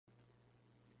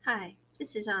Hi,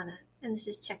 this is Anna, and this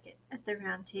is Check It at the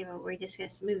Round Table where we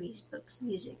discuss movies, books,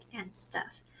 music, and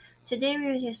stuff. Today we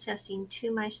are discussing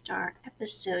To My Star,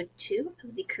 Episode 2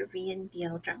 of the Korean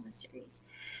BL drama series.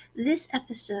 This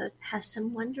episode has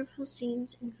some wonderful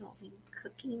scenes involving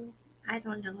cooking. I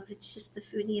don't know if it's just the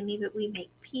foodie in me, but we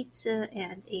make pizza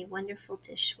and a wonderful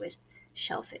dish with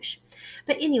shellfish.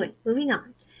 But anyway, moving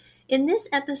on. In this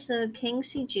episode, Kang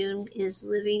Si-jun is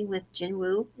living with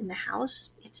Jinwoo in the house.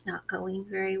 It's not going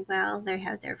very well. They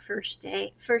have their first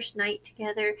night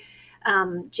together.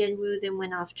 Jinwoo then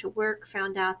went off to work,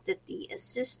 found out that the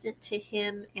assistant to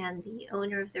him and the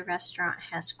owner of the restaurant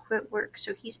has quit work,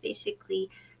 so he's basically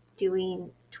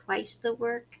doing twice the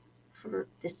work for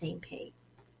the same pay.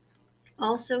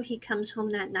 Also, he comes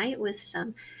home that night with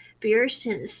some beer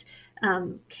since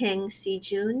Kang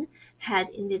Si-jun had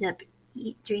ended up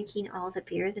drinking all the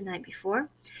beer the night before.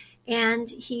 And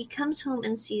he comes home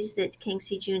and sees that Kang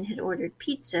Si-jun had ordered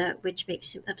pizza, which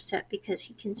makes him upset because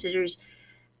he considers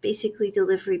basically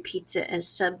delivery pizza as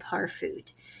subpar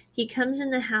food. He comes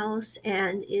in the house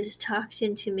and is talked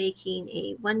into making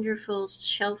a wonderful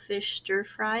shellfish stir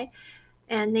fry,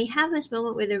 and they have this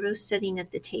moment where they're both sitting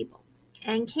at the table.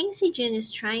 And Kang Si-jun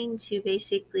is trying to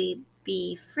basically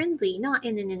be friendly, not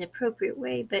in an inappropriate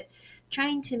way, but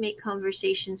trying to make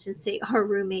conversation since they are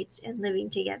roommates and living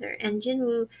together. And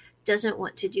Jinwoo doesn't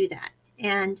want to do that.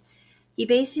 And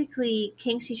Kang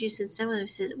Si-jun says someone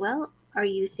says, well, are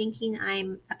you thinking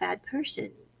I'm a bad person?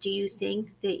 Do you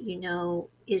think that,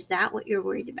 is that what you're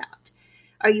worried about?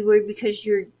 Are you worried because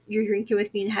you're drinking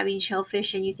with me and having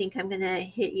shellfish and you think I'm gonna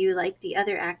hit you like the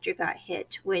other actor got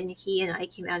hit when he and I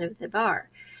came out of the bar?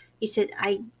 He said,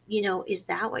 is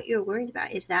that what you're worried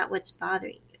about? Is that what's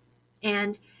bothering you?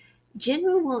 And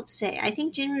Jinwoo won't say. I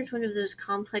think Jinwoo is one of those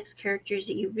complex characters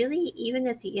that you really, even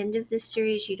at the end of this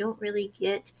series, you don't really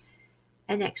get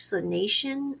an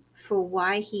explanation for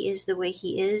why he is the way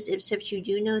he is, except you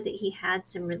do know that he had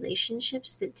some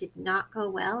relationships that did not go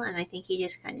well, and I think he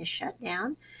just kind of shut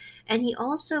down. And he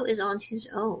also is on his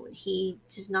own. He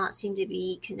does not seem to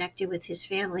be connected with his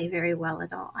family very well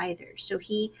at all either. So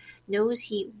he knows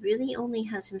he really only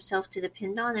has himself to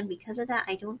depend on, and because of that,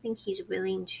 I don't think he's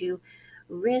willing to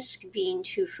risk being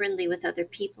too friendly with other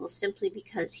people simply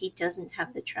because he doesn't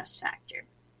have the trust factor.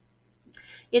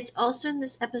 It's also in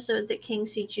this episode that Kang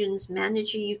Si-jun's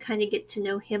manager, you kind of get to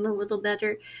know him a little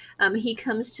better. He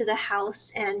comes to the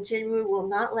house and Jinwoo will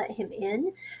not let him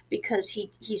in because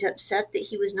he's upset that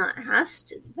he was not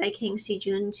asked by Kang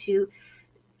Si-jun to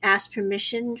ask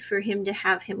permission for him to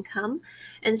have him come.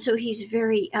 And so he's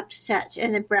very upset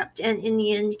and abrupt. And in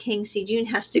the end, Kang Si-jun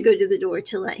has to go to the door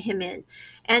to let him in.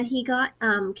 And he got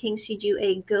Kang Si-jun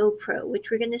a GoPro, which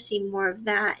we're going to see more of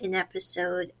that in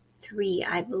episode 3,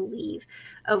 I believe,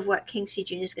 of what Kang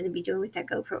Si-jun is going to be doing with that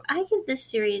GoPro. I give this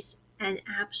series an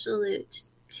absolute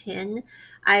 10.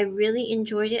 I really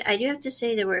enjoyed it. I do have to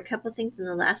say there were a couple things in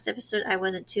the last episode I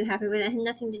wasn't too happy with. It had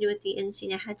nothing to do with the end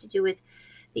scene. It had to do with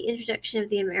the introduction of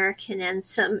the American and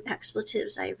some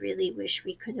expletives I really wish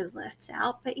we could have left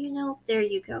out. But there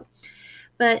you go.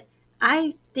 But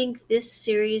I think this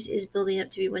series is building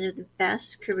up to be one of the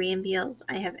best Korean BLs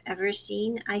I have ever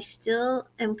seen. I still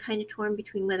am kind of torn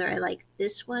between whether I like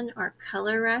this one or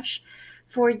Color Rush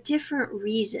for different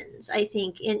reasons. I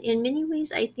think in many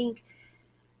ways, I think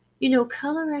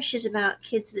Color Rush is about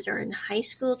kids that are in high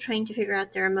school trying to figure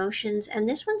out their emotions, and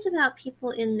this one's about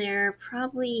people in their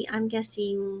probably, I'm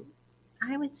guessing,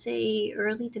 I would say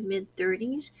early to mid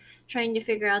 30s, trying to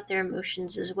figure out their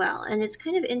emotions as well. And it's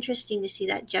kind of interesting to see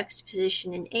that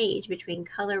juxtaposition in age between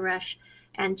Color Rush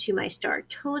and To My Star.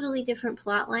 Totally different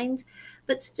plot lines,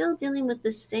 but still dealing with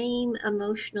the same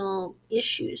emotional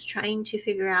issues, trying to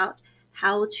figure out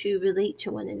how to relate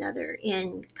to one another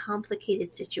in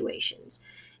complicated situations.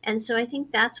 And so I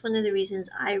think that's one of the reasons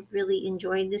I really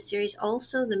enjoyed this series.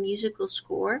 Also, the musical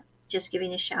score, just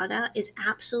giving a shout out, is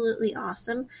absolutely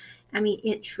awesome. I mean,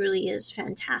 it truly is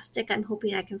fantastic. I'm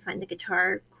hoping I can find the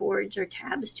guitar chords or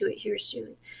tabs to it here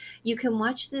soon. You can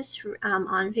watch this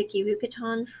on Viki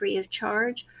Vuitton free of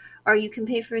charge, or you can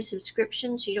pay for a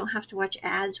subscription so you don't have to watch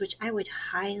ads, which I would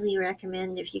highly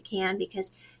recommend if you can because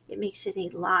it makes it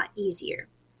a lot easier.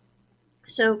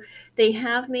 So they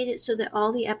have made it so that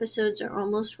all the episodes are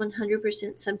almost 100%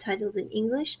 subtitled in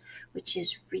English, which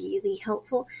is really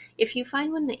helpful. If you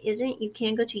find one that isn't, you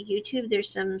can go to YouTube.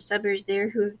 There's some subbers there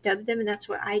who have dubbed them, and that's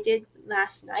what I did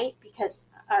last night because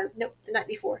nope, the night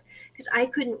before, because I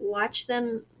couldn't watch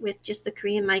them with just the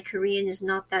Korean. My Korean is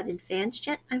not that advanced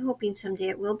yet. I'm hoping someday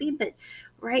it will be, but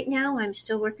right now I'm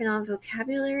still working on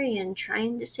vocabulary and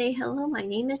trying to say hello, my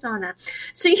name is Anna.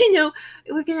 So,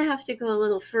 we're going to have to go a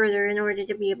little further in order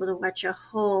to be able to watch a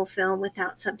whole film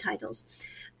without subtitles.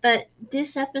 But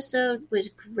this episode was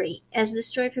great. As the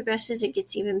story progresses, it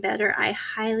gets even better. I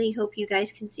highly hope you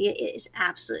guys can see it. It is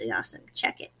absolutely awesome.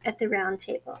 Check it at the round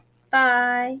table.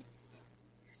 Bye.